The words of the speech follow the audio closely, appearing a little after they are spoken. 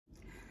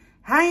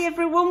Hi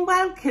everyone,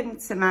 welcome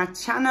to my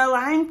channel.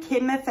 I'm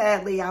Kim, a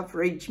fairly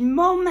average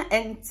mum,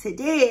 and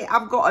today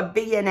I've got a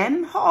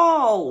B&M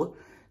haul.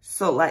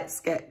 So let's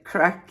get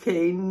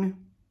cracking.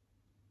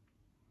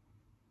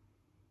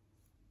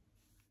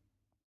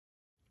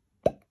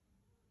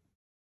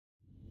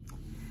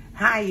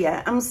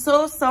 Hiya, I'm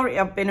so sorry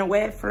I've been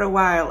away for a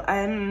while.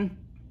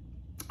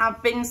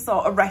 I've been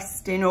sort of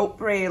resting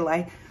up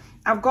really.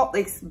 I've got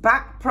this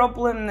back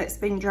problem that's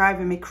been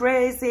driving me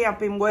crazy. I've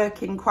been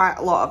working quite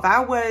a lot of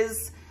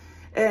hours.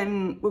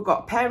 We've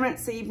got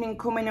parents' evening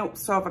coming up,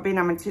 so I've been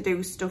having to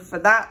do stuff for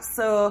that.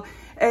 So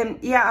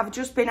yeah, I've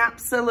just been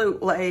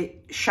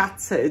absolutely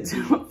shattered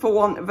for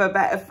want of a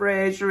better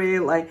phrase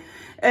really.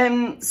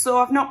 So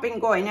I've not been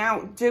going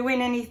out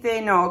doing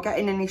anything or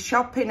getting any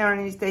shopping or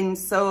anything.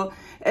 So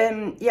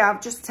yeah,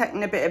 I've just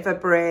taken a bit of a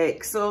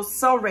break. So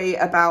sorry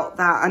about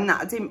that, and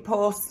that I didn't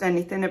post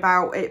anything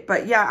about it.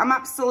 But yeah, I'm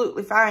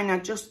absolutely fine. I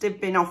just have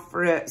been off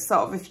for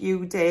a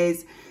few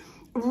days,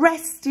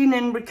 resting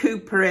and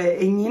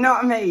recuperating, you know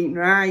what I mean,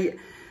 right?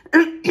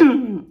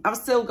 I've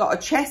still got a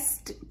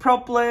chest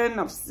problem.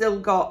 I've still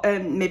got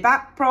my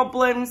back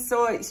problem.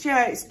 So it's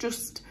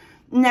just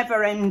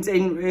never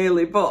ending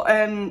really. But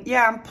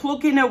yeah, I'm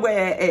plugging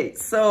away at it.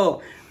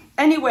 So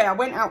anyway, I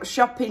went out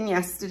shopping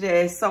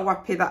yesterday, so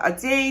happy that I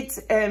did.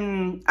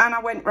 And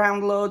I went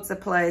round loads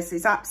of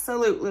places,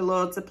 absolutely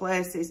loads of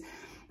places.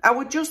 I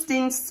was just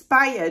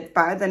inspired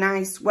by the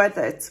nice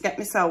weather to get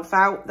myself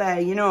out there,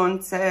 you know,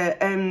 and to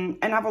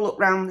and have a look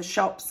round the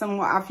shops and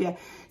what have you.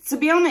 To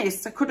be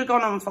honest, I could have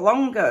gone on for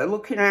longer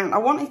looking around. I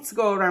wanted to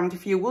go around a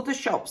few other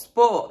shops,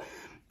 but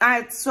I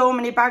had so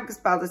many bags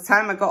by the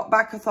time I got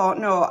back. I thought,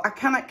 no,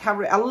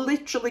 I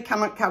literally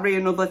cannot carry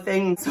another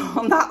thing. So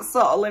that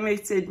sort of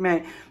limited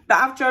me. But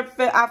after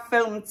I've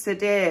filmed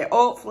today,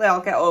 hopefully I'll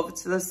get over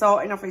to the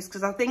sorting office,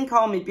 because I think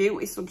all my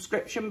beauty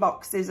subscription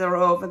boxes are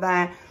over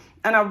there.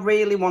 And I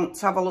really want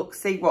to have a look,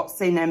 see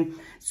what's in them.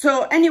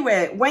 So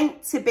anyway,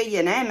 went to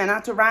B&M and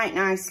had a right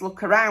nice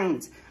look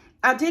around.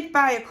 I did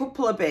buy a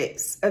couple of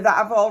bits that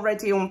I've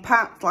already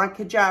unpacked, like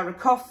a jar of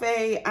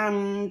coffee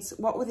and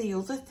what were the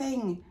other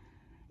thing?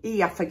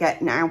 I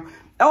forget now.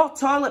 Oh,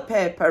 toilet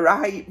paper,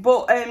 right?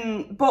 But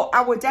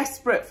I was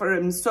desperate for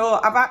them, so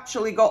I've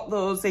actually got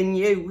those in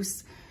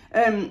use.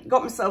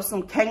 Got myself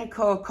some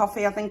Kenco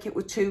coffee. I think it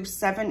was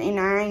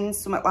 $2.79,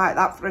 something like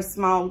that, for a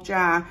small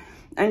jar,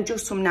 and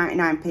just some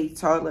 99p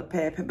toilet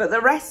paper. But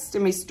the rest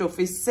of my stuff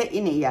is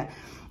sitting here.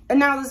 And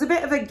now there's a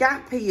bit of a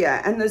gap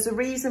here, and there's a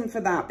reason for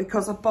that,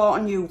 because I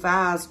bought a new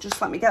vase. Just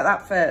let me get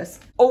that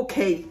first.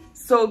 Okay,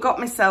 so got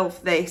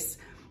myself this.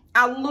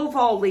 I love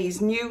all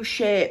these new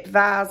shape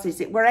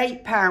vases. It were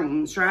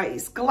 £8, right?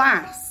 It's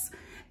glass,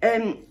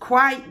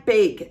 quite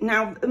big.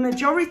 Now, the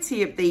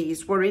majority of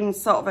these were in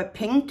sort of a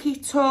pinky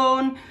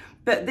tone,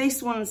 but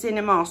this one's in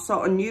a more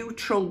sort of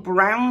neutral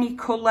browny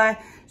colour.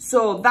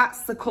 So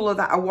that's the colour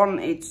that I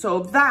wanted. So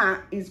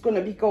that is going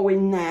to be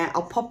going there.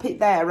 I'll pop it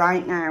there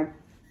right now.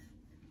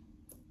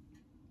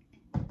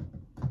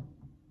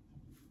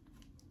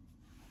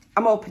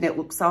 I'm hoping it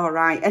looks all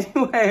right.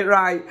 Anyway,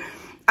 right.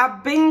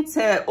 I've been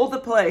to other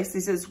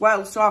places as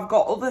well, so I've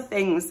got other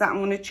things that I'm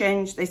going to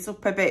change this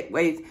up a bit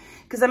with,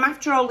 because I'm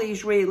after all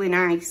these really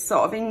nice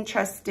sort of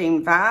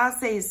interesting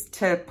vases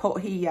to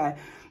put here,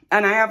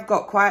 and I have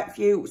got quite a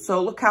few.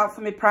 So look out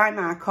for my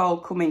Primark haul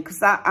coming,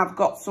 because I've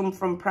got some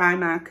from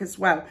Primark as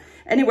well.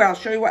 Anyway, I'll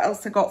show you what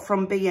else I got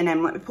from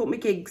B&M. Let me put my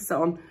gigs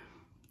on.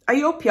 I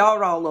hope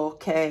you're all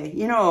okay.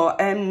 You know,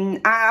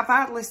 I've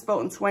hardly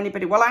spoken to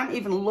anybody. Well, I haven't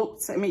even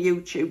looked at my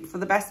YouTube for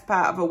the best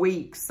part of a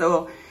week,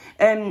 so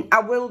I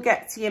will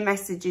get to your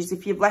messages.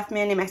 If you've left me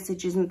any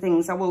messages and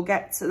things, I will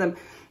get to them.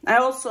 I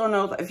also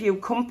know that a few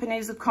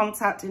companies have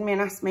contacted me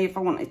and asked me if I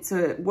wanted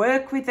to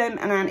work with them,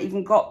 and I haven't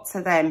even got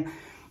to them,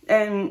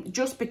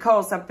 just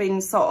because I've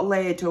been sort of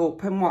laid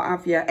up and what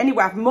have you.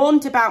 Anyway, I've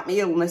moaned about my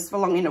illness for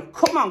long enough.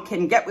 Come on,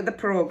 Kim, get with the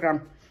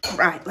programme.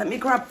 Right, let me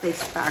grab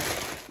this bag.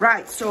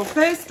 Right, so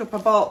first up, I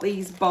bought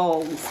these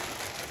balls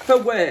for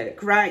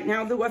work. Right,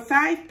 now they were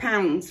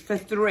 £5 for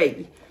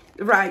 3.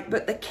 Right,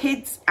 but the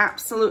kids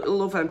absolutely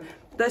love them.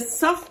 They're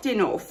soft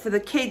enough for the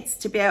kids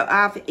to be able to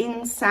have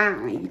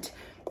inside,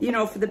 you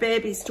know, for the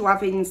babies to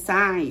have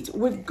inside.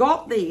 We've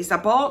got these. I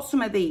bought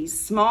some of these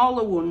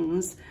smaller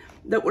ones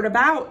that were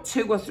about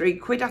 £2 or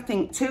 £3, I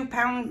think,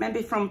 £2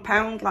 maybe, from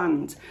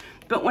Poundland.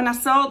 But when I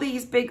saw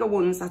these bigger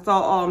ones, I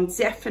thought, oh, I'm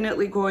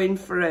definitely going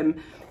for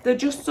them. They're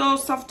just so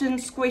soft and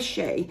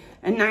squishy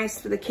and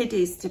nice for the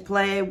kiddies to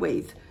play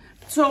with.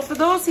 So for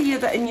those of you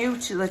that are new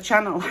to the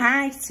channel,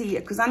 hi to you,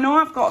 because I know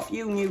I've got a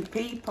few new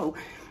people.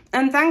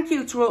 And thank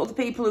you to all the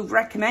people who've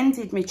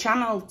recommended my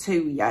channel to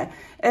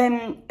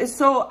you.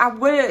 So I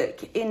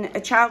work in a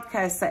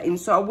childcare setting,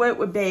 so I work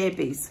with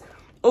babies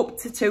up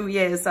to 2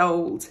 years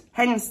old.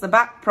 Hence the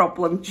back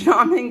problem, do you know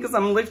what I mean? Because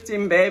I'm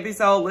lifting babies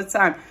all the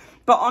time.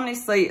 But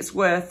honestly, it's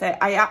worth it.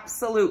 I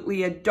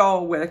absolutely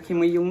adore working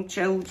with young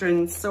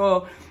children.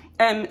 So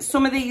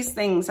some of these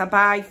things I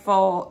buy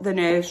for the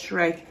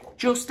nursery.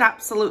 Just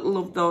absolutely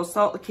love those.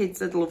 Thought the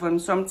kids would love them.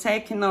 So I'm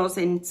taking those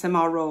in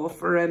tomorrow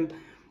for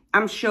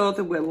I'm sure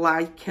they will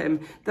like them.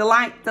 They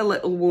like the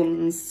little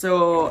ones.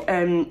 So,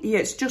 yeah,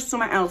 it's just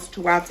something else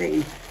to add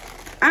in.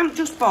 I haven't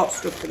just bought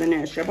stuff for the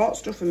nursery. I bought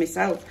stuff for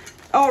myself.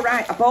 All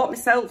right, I bought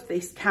myself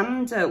this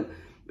candle.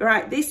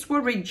 Right, this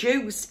were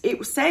reduced.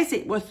 It says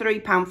it were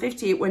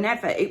 £3.50. It were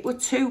never. It were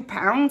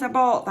 £2 I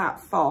bought that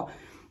for.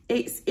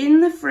 It's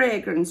in the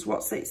fragrance.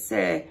 What's it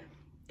say?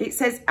 It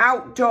says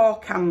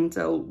outdoor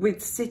candle with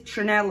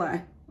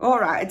citronella. All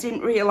right, I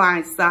didn't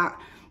realise that.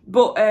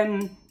 But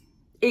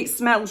it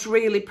smells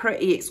really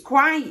pretty. It's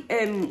quite,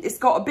 it's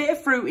got a bit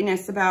of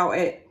fruitiness about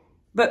it,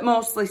 but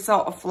mostly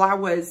sort of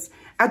flowers.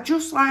 I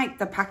just like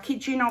the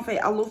packaging of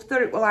it. I love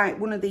that it were like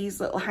one of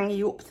these little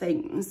hangy up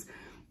things.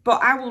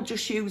 But I will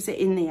just use it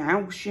in the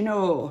house, you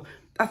know.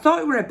 I thought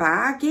it were a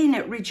bargain.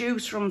 It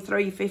reduced from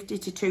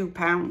 £3.50 to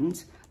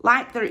 £2.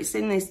 Like that it's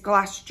in this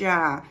glass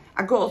jar.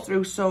 I go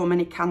through so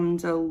many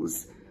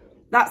candles.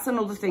 That's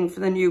another thing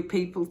for the new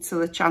people to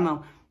the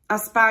channel. I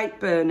spike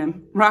burn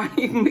them, right?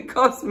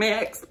 Because my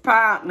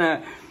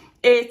ex-partner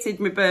hated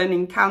me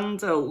burning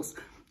candles.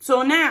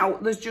 So now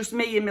there's just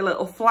me in my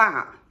little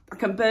flat. I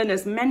can burn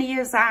as many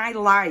as I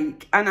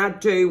like. And I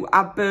do.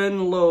 I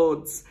burn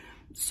loads.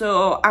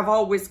 So I've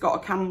always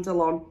got a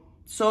candle on.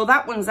 So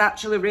that one's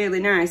actually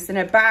really nice and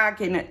a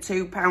bargain at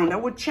 £2. I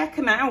would check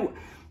them out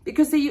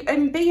because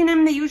in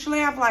B&M they usually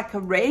have like a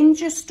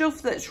range of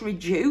stuff that's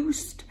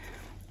reduced.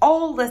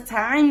 All the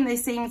time they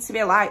seem to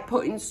be like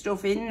putting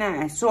stuff in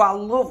there. So I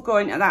love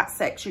going to that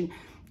section.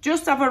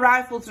 Just have a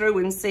rifle through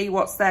and see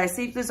what's there.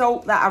 See if there's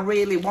oak that I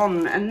really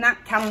want. And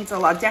that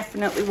candle I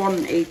definitely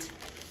wanted.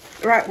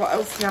 Right, what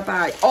else did I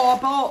buy? Oh, I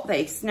bought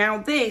this. Now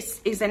this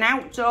is an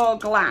outdoor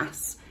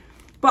glass.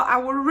 But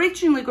I were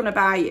originally going to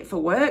buy it for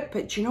work.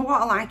 But do you know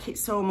what? I like it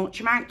so much.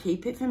 I might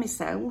keep it for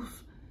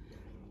myself.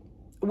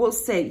 We'll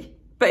see.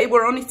 But it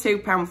were only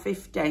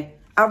 £2.50.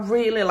 I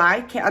really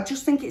like it. I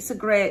just think it's a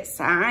great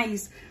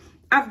size.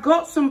 I've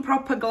got some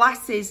proper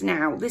glasses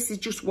now. This is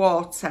just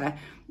water.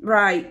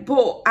 Right.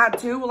 But I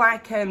do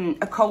like a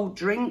cold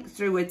drink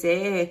through a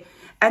day.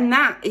 And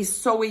that is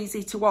so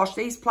easy to wash.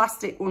 These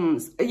plastic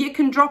ones, you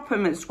can drop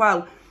them as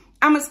well.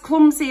 I'm as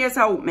clumsy as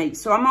oatmeal.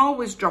 So I'm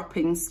always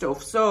dropping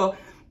stuff. So...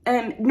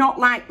 not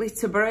likely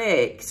to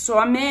break, so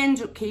I may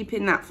end up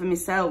keeping that for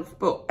myself,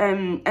 but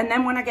and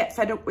then when I get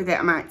fed up with it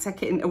I might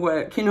take it into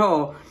work, you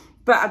know.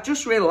 But I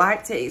just really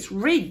liked it. It's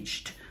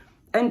ridged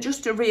and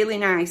just a really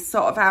nice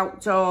sort of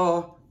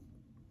outdoor,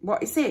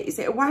 what is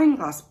it a wine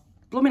glass?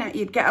 Blooming out,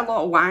 you'd get a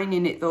lot of wine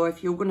in it though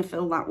if you're going to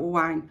fill that with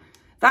wine.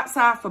 That's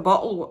half a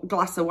bottle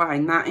glass of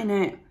wine, that in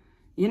it,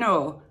 you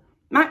know.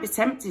 Might be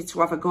tempted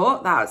to have a go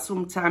at that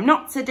sometime,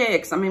 not today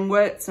because I'm in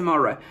work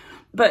tomorrow.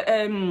 But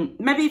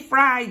maybe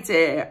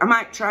Friday, I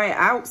might try it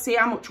out, see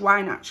how much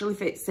wine actually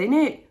fits in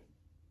it.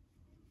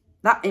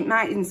 That it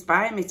might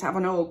inspire me to have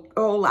an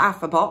whole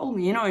half a bottle,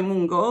 you know, in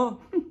one go.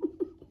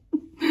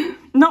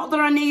 Not that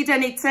I need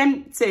any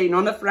tempting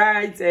on a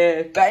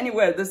Friday. But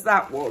anyway, there's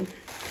that one.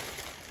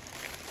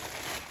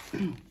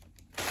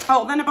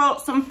 Oh, then I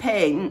bought some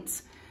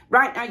paint.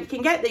 Right, now you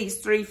can get these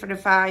 3 for a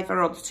 £5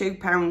 or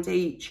 £2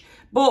 each.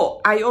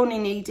 But I only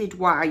needed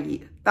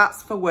white.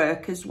 That's for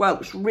work as well.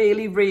 It's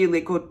really,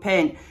 really good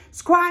paint.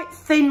 It's quite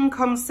thin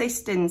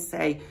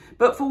consistency.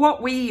 But for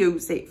what we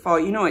use it for,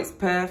 you know, it's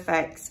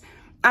perfect.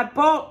 I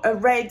bought a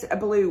red, a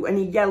blue and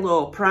a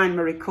yellow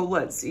primary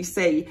colours, you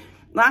see,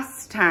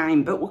 last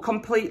time. But we're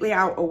completely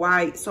out of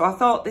white. So I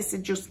thought this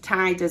had just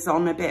tied us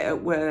on a bit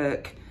at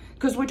work.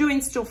 Because we're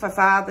doing stuff for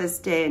Father's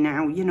Day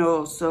now, you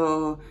know.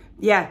 So,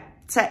 yeah.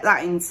 Take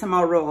that in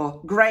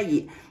tomorrow.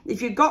 Great.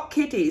 If you've got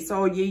kiddies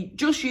or you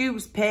just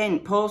use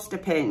paint, poster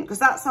paint, because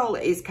that's all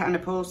it is, kind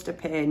of poster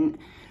paint.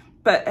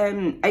 But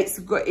it's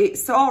good.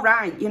 It's all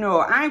right, you know.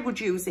 I would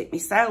use it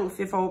myself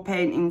if I were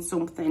painting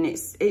something.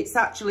 It's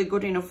actually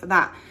good enough for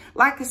that.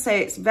 Like I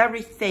say, it's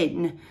very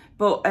thin,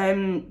 but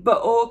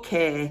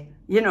okay.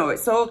 You know,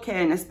 it's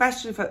okay, and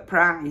especially for the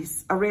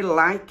price. I really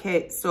like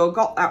it, so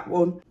got that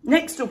one.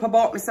 Next up, I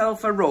bought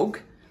myself a rug.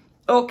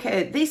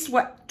 Okay, this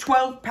was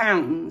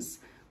 £12.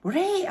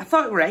 I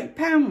thought it were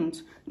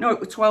 £8. No, it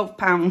was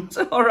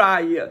 £12. All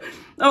right.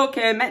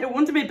 Okay, no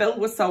wonder my bill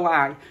was so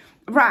high.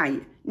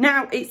 Right,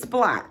 now it's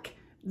black.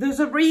 There's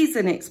a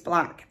reason it's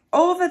black.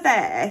 Over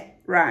there,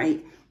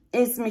 right,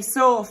 is my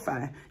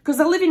sofa. Because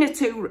I live in a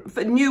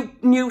for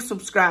new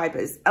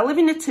subscribers, I live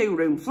in a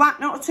 2-room flat,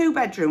 not a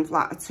 2-bedroom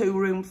flat, a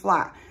 2-room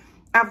flat.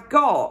 I've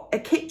got a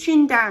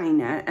kitchen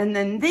diner, and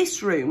then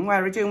this room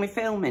where I do my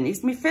filming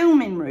is my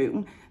filming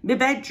room, my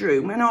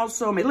bedroom, and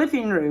also my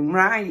living room,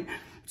 right?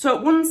 So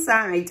at one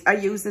side I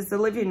use as the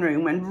living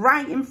room, and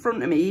right in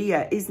front of me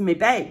here is my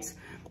bed.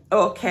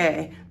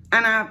 Okay,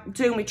 and I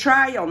do my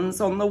try-ons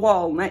on the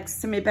wall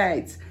next to my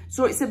bed.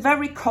 So it's a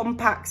very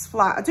compact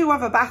flat. I do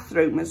have a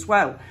bathroom as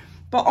well.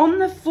 But on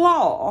the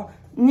floor,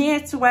 near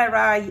to where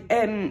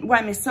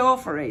my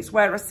sofa is,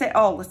 where I sit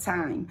all the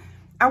time,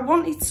 I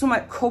wanted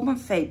something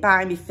comfy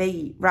by my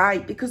feet,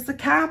 right? Because the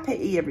carpet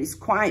here is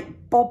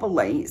quite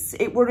bobbly.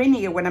 It were in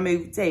here when I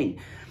moved in.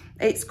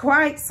 It's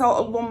quite sort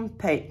of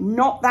lumpy,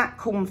 not that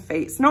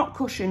comfy. It's not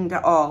cushioned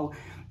at all.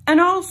 And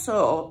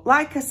also,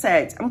 like I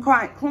said, I'm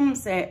quite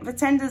clumsy. I have a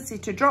tendency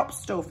to drop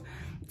stuff.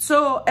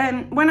 So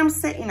when I'm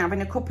sitting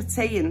having a cup of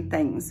tea and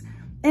things,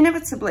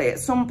 inevitably at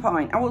some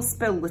point I will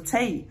spill the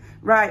tea,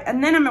 right?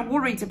 And then I'm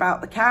worried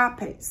about the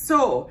carpet.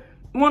 So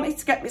I wanted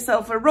to get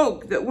myself a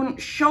rug that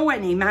wouldn't show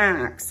any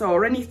marks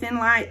or anything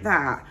like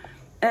that.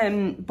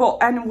 And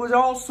was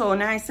also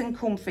nice and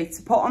comfy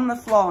to put on the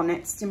floor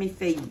next to my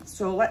feet.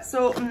 So let's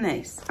open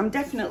this. I'm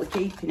definitely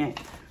keeping it.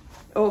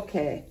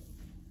 Okay.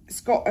 It's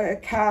got a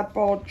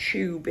cardboard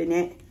tube in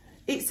it.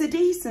 It's a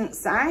decent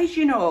size,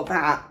 you know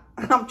that.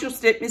 I've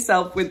just hit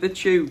myself with the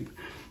tube.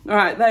 All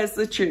right, there's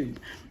the tube.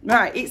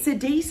 Right, it's a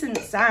decent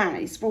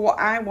size for what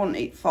I want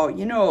it for,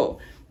 you know.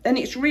 And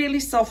it's really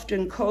soft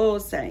and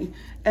cosy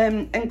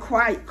and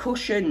quite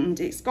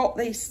cushioned. It's got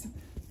this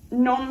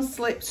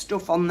non-slip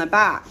stuff on the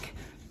back.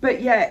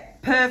 But yeah,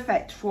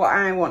 perfect for what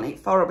I want it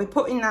for. I'll be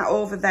putting that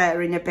over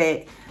there in a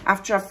bit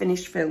after I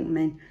finish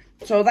filming.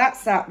 So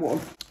that's that one.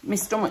 My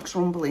stomach's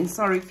rumbling.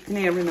 Sorry if you can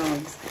hear a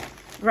noise.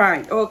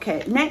 Right,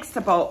 okay. Next,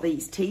 I bought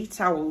these tea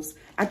towels.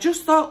 I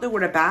just thought they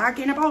were a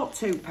bargain. I bought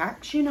 2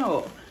 packs, you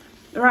know.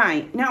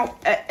 Right, now,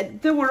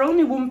 they were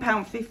only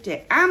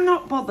 £1.50. I'm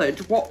not bothered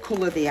what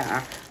colour they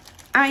are.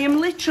 I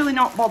am literally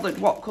not bothered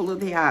what colour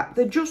they are.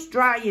 They're just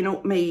drying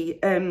up me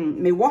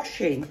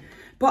washing.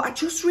 But I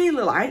just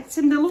really liked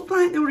them. They look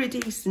like they were a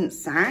decent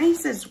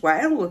size as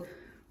well.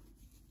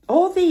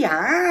 Oh, they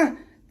are.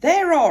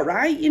 They're all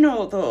right, you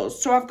know,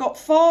 those. So I've got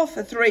 4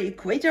 for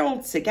 £3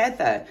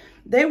 altogether.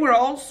 They were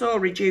also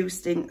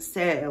reduced in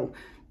sale.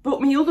 But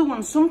my other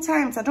ones,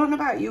 sometimes, I don't know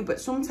about you, but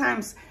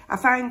sometimes I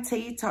find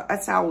tea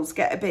towels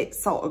get a bit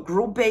sort of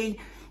grubby,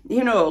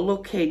 you know,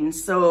 looking.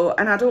 So,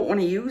 and I don't want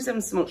to use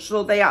them so much.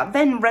 So they are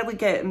then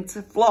relegate them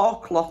to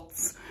floor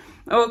cloths.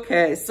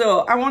 Okay,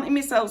 so I wanted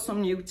myself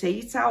some new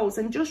tea towels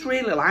and just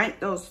really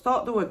liked those.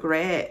 Thought they were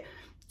great.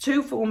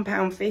 2 for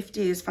 £1.50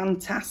 is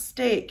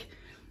fantastic.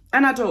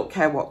 And I don't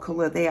care what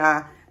colour they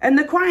are. And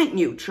they're quite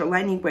neutral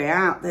anyway,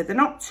 aren't they? They're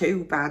not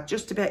too bad,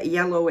 just a bit of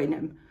yellow in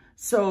them.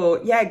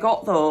 So, yeah,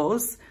 got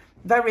those.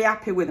 Very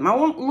happy with them. I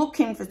wasn't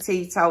looking for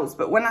tea towels,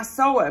 but when I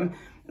saw them,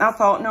 I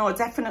thought, no,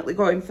 definitely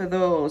going for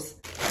those.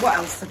 What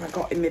else have I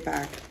got in my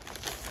bag?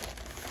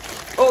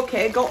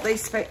 Okay, got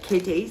this for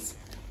kiddies.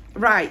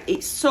 Right,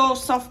 it's so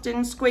soft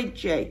and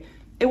squidgy.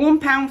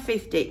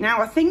 £1.50. Now,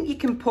 I think you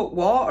can put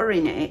water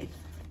in it.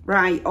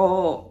 Right,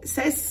 or it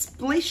says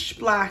splish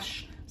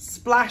splash.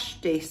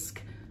 Splash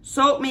disc,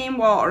 soak me in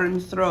water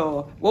and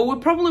throw. Well, we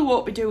probably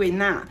won't be doing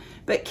that,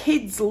 but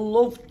kids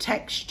love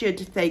textured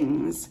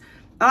things.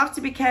 I'll have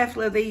to be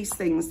careful of these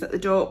things that they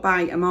don't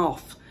bite them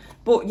off.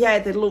 But yeah,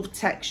 they love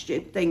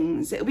textured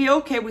things. It'll be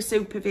okay with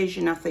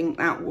supervision, I think,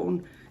 that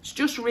one. It's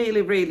just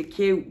really, really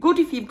cute. Good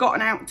if you've got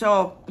an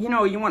outdoor, you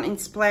know, you're wanting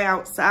to play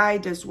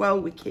outside as well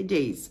with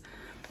kiddies.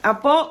 I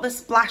bought the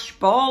splash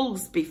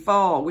balls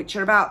before, which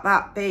are about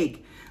that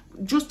big,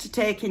 just to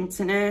take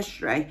into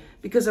nursery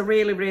because I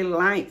really, really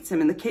liked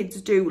them. And the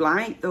kids do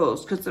like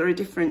those because they're a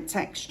different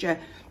texture.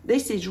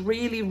 This is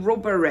really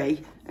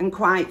rubbery and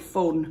quite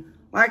fun.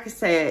 Like I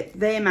say,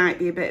 they might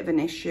be a bit of an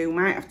issue.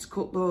 Might have to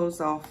cut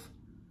those off.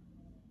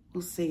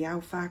 We'll see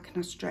how far can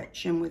I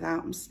stretch them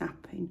without them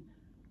snapping.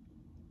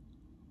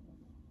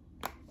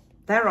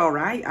 They're all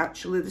right,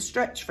 actually. They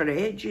stretch for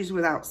ages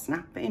without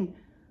snapping.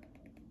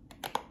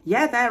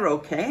 Yeah, they're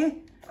okay.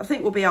 I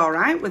think we'll be all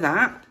right with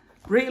that.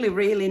 Really,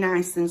 really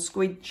nice and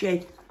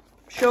squidgy.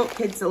 Sure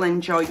kids will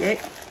enjoy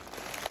it.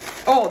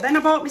 Oh, then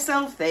I bought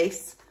myself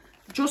this.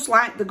 Just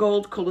like the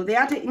gold colour. They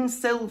had it in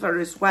silver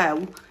as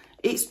well.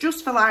 It's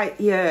just for like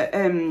your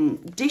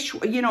dish,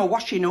 you know,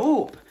 washing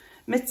up.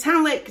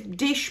 Metallic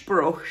dish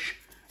brush.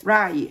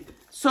 Right.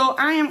 So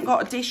I haven't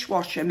got a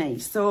dishwasher, me.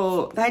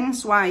 So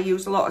hence why I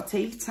use a lot of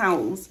tea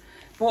towels.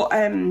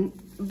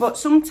 But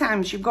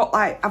sometimes you've got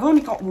like, I've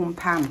only got 1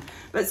 pan.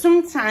 But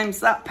sometimes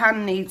that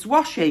pan needs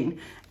washing.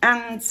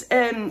 And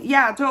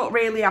yeah, I don't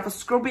really have a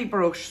scrubby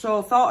brush, so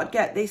I thought I'd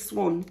get this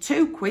one.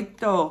 £2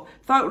 though.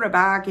 Thought it were a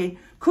bargain.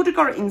 Could have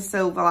got it in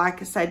silver, like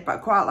I said, but I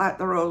quite like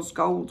the rose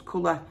gold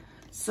colour.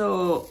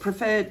 So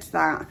preferred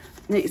that.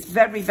 And it's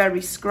very,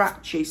 very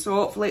scratchy, so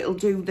hopefully it'll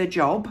do the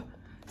job.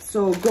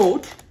 So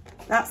good.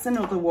 That's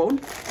another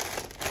one.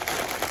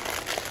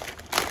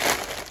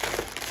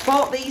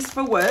 Bought these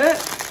for work.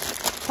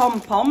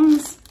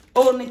 Pom-poms.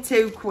 Only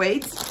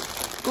 £2.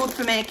 Good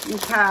for making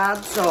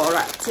cards or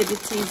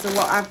activities or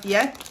what have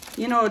you.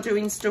 You know,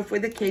 doing stuff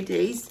with the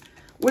kiddies.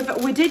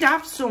 We did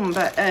have some,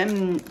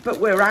 but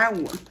we're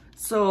out.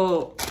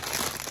 So,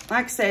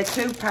 like I say,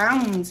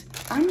 £2.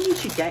 How many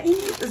is you getting?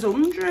 There's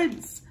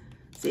hundreds.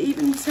 Does it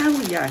even tell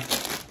you?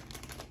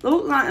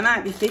 Look like there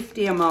might be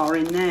 50 or more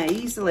in there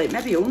easily.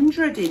 Maybe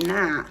 100 in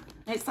that.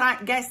 It's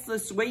like guess the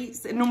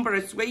sweets, the number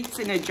of sweets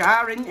in a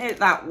jar, isn't it,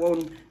 that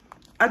one?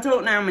 I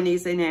don't know how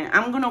many's in it.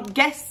 I'm going to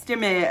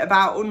guesstimate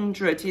about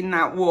 100 in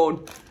that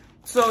one.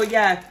 So,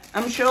 yeah,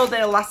 I'm sure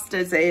they'll last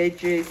us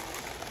ages.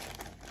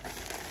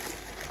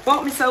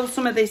 Bought myself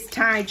some of this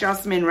Thai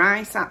jasmine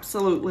rice.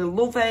 Absolutely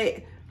love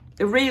it.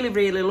 I really,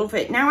 really love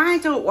it. Now, I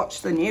don't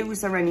watch the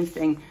news or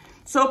anything.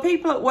 So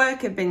people at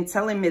work have been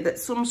telling me that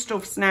some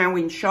stuff's now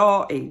in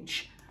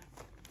shortage.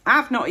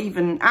 I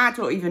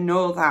don't even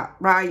know that,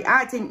 right?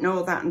 I didn't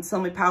know that until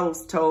my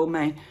pals told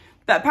me.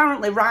 But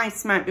apparently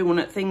rice might be one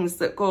of the things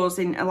that goes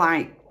into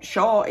like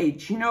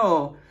shortage, you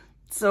know.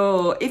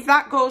 So if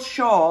that goes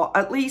short,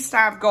 at least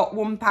I've got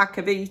 1 pack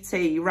of ET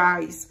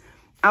rice.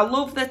 I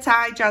love the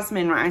Thai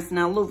jasmine rice and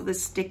I love the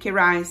sticky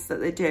rice that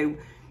they do.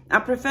 I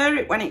prefer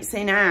it when it's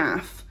in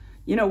half,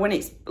 you know, when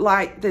it's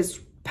like there's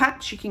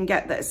packs you can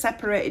get that are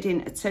separated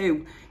into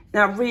 2.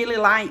 And I really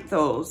like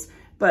those.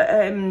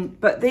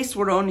 But this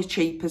were only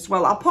cheap as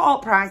well. I'll put all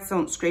price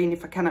on screen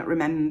if I cannot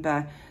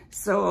remember.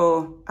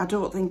 So I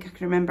don't think I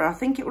can remember. I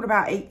think it was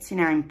about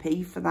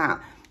 89p for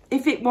that.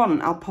 If it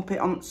wasn't, I'll pop it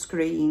on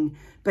screen.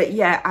 But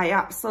yeah, I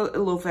absolutely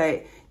love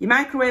it. You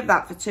microwave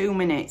that for 2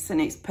 minutes and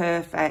it's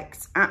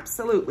perfect.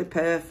 Absolutely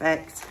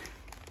perfect.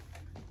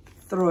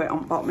 Throw it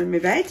on bottom of my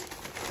bed.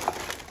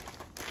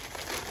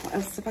 What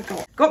else have I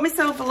got? Got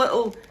myself a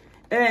little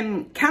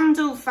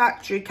candle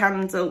factory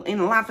candle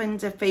in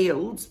lavender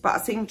fields, but I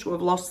seem to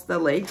have lost the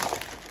lid.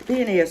 It'll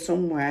be in here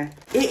somewhere.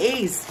 It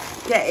is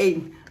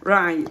getting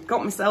right.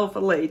 Got myself a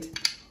lid.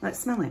 Let's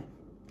smell it.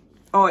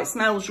 Oh, it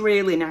smells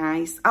really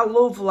nice. I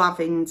love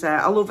lavender.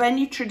 I love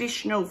any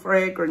traditional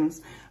fragrance.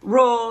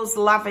 Rose,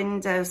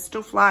 lavender,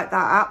 stuff like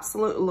that.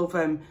 Absolutely love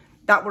them.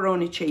 That were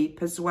only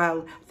cheap as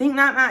well. I think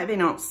that might have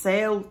been on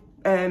sale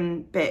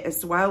bit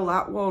as well,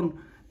 that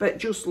one. But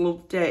just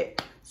loved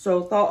it.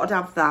 So thought I'd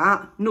have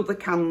that. Another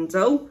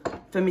candle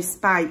for my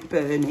spike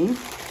burning.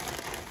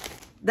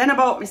 Then I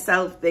bought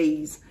myself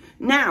these.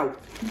 Now,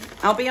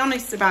 I'll be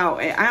honest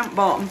about it. I haven't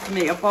bought them for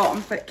me. I bought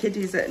them for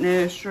kiddies at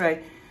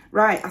nursery.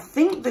 Right, I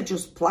think they're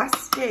just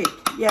plastic.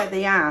 Yeah,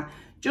 they are.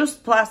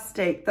 Just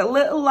plastic. The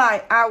little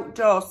like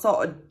outdoor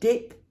sort of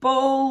dip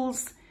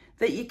bowls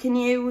that you can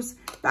use.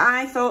 But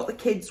I thought the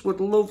kids would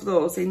love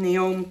those in the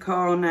home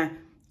corner.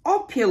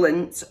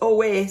 Opulent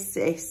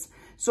Oasis.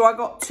 So I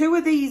got 2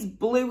 of these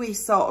bluey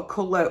sort of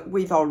colour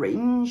with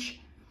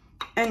orange.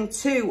 And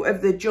 2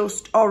 of the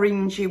just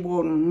orangey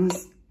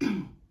ones.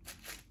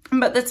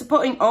 But they're to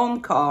put in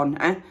home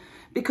corner.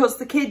 Because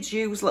the kids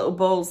use little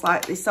bowls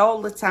like this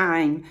all the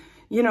time.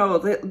 You know,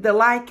 they're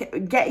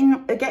like getting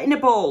a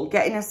bowl,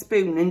 getting a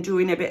spoon and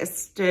doing a bit of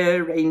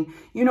stirring.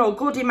 You know,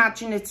 good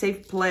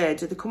imaginative play.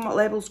 Do the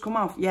labels come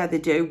off? Yeah, they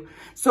do.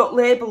 So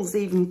labels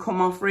even come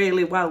off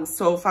really well.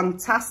 So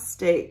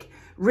fantastic.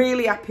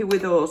 Really happy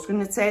with those. Going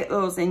to take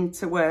those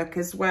into work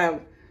as well.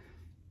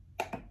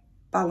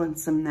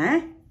 Balance them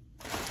there.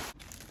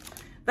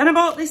 Then I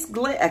bought this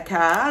glitter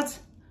card,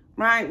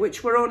 right,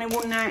 which were only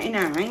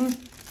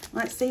 £1.99.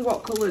 Let's see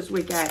what colours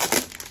we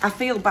get. I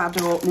feel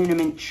bad opening a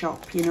mint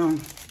shop, you know.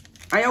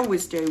 I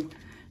always do.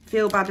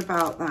 Feel bad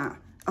about that.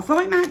 I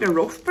thought it might be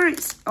rough, but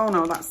it's... Oh,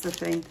 no, that's the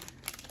thing.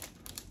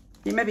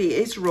 Yeah, maybe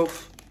it is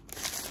rough.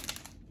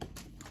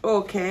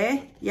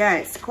 Okay. Yeah,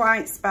 it's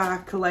quite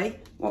sparkly.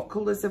 What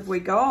colours have we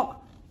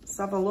got? Let's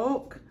have a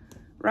look.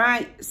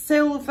 Right.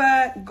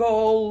 Silver,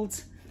 gold,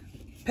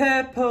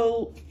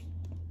 purple,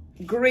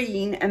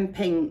 green and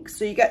pink.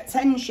 So you get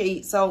 10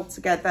 sheets all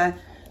together.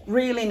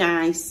 Really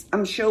nice.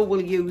 I'm sure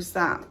we'll use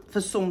that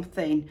for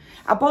something.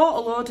 I bought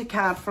a load of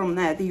card from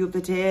there the other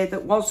day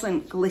that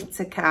wasn't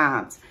glitter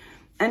card.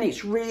 And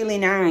it's really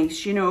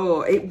nice, you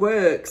know, it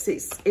works.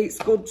 It's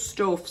good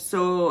stuff.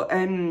 So,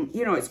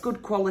 you know, it's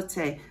good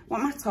quality.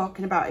 What am I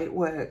talking about? It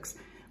works.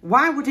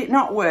 Why would it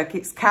not work?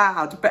 It's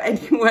card. But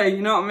anyway,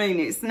 you know what I mean?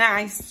 It's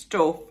nice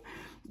stuff.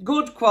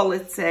 Good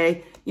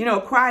quality. You know,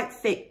 quite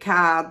thick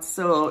card.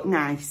 So,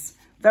 nice.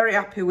 Very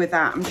happy with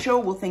that. I'm sure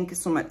we'll think of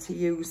something to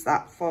use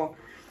that for.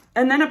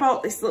 And then I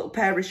bought this little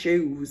pair of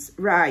shoes,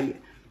 right.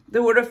 They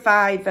were a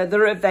 £5.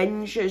 They're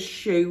Avengers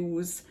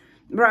shoes,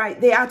 right.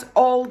 They had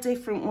all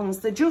different ones.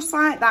 They're just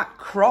like that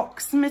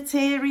Crocs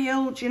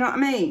material, do you know what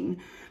I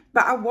mean?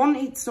 But I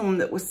wanted some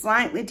that were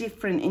slightly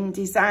different in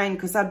design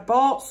because I'd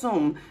bought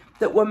some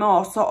that were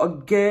more sort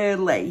of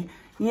girly,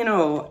 you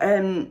know,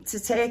 to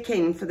take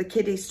in for the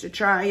kiddies to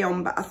try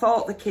on. But I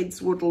thought the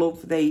kids would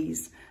love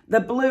these.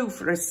 They're blue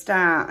for a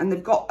start and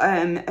they've got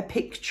a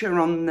picture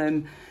on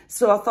them.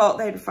 So I thought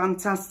they'd be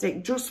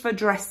fantastic just for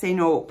dressing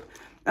up.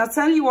 I'll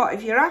tell you what,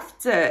 if you're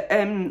after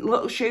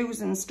little shoes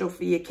and stuff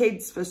for your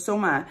kids for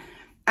summer,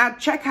 I'd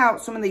check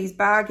out some of these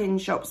bargain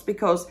shops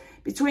because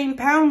between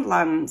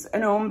Poundland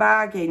and Home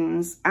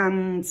Bargains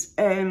and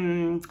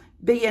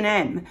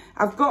B&M,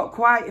 I've got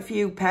quite a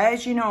few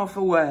pairs, you know,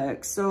 for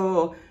work.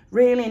 So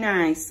really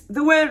nice.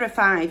 They were a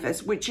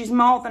 £5, which is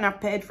more than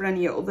I've paid for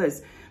any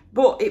others.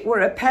 But it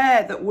were a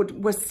pair that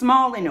were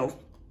small enough.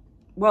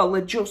 Well,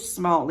 they're just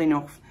small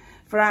enough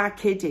for our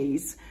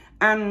kiddies.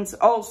 And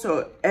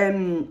also,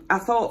 I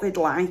thought they'd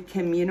like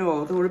them, you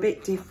know. They were a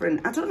bit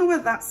different. I don't know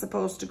whether that's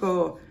supposed to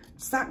go...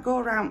 Does that go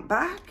around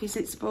back? Is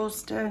it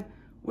supposed to...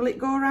 Will it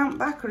go around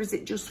back or is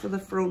it just for the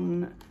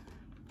front?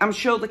 I'm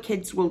sure the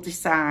kids will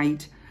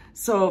decide.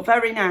 So,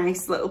 very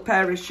nice little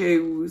pair of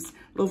shoes.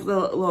 Love the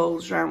little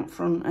holes round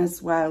front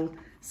as well.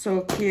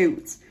 So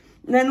cute.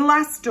 And then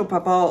last up, I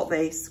bought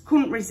this.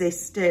 Couldn't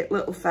resist it,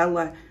 little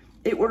fella.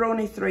 It were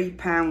only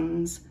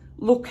 £3.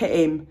 Look at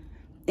him.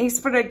 He's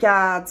for a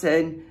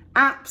garden.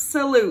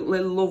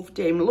 Absolutely loved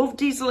him. Loved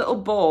his little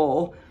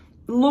bow.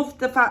 Loved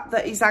the fact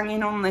that he's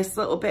hanging on this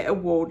little bit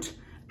of wood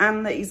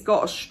and that he's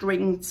got a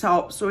string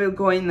top, so he'll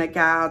go in the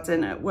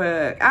garden at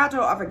work. I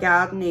don't have a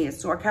garden here,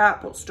 so I can't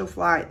put stuff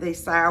like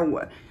this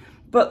out.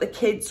 But the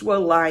kids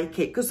will like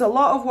it, because a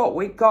lot of what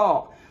we've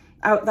got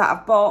out that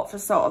I've bought for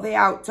sort of the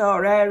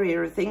outdoor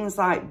area are things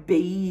like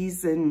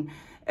bees and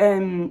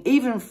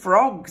even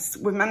frogs.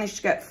 We managed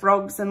to get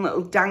frogs and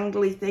little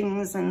dangly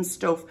things and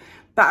stuff.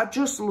 But I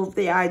just love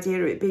the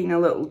idea of it being a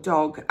little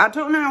dog. I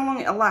don't know how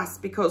long it'll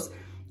last, because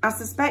I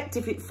suspect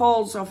if it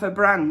falls off a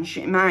branch,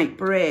 it might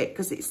break,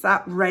 because it's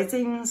that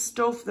resin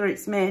stuff that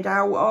it's made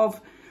out of.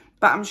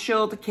 But I'm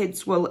sure the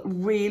kids will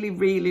really,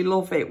 really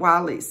love it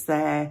while it's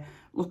there.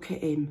 Look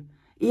at him.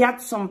 He had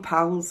some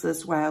pals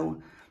as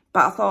well,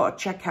 but I thought I'd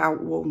check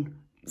out one.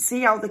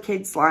 See how the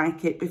kids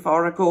like it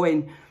before I go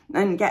in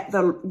and get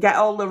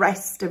all the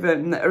rest of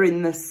them that are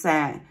in the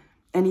set.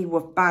 And he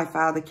was by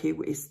far the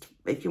cutest,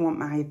 if you want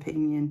my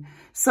opinion.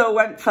 So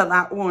I went for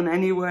that one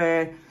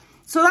anyway.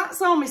 So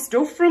that's all my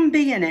stuff from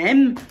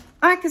B&M.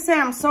 Like I say,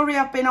 I'm sorry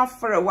I've been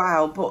off for a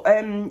while, but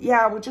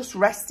yeah, we're just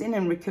resting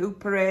and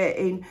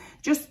recuperating,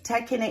 just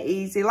taking it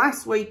easy.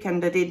 Last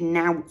weekend I did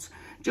nought,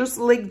 just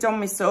ligged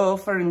on my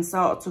sofa and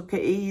sort of took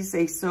it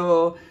easy.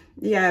 So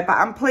yeah, but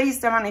I'm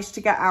pleased I managed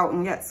to get out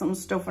and get some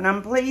stuff, and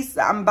I'm pleased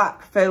that I'm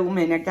back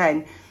filming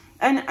again.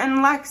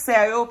 And like I say,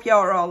 I hope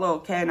you're all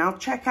okay, and I'll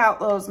check out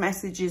those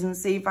messages and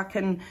see if I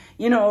can,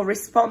 you know,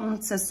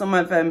 respond to some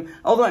of them.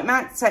 Although it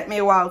might take me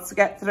a while to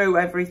get through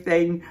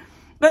everything.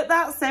 But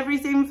that's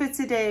everything for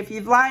today. If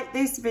you've liked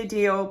this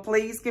video,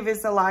 please give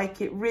us a like.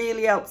 It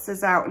really helps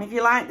us out. And if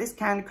you like this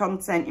kind of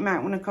content, you might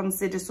want to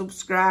consider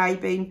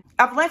subscribing.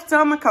 I've left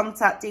all my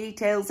contact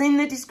details in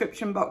the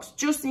description box,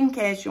 just in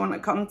case you want to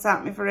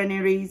contact me for any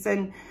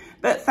reason.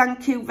 But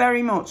thank you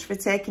very much for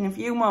taking a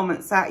few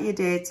moments out of your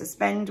day to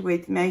spend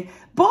with me.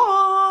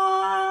 Bye!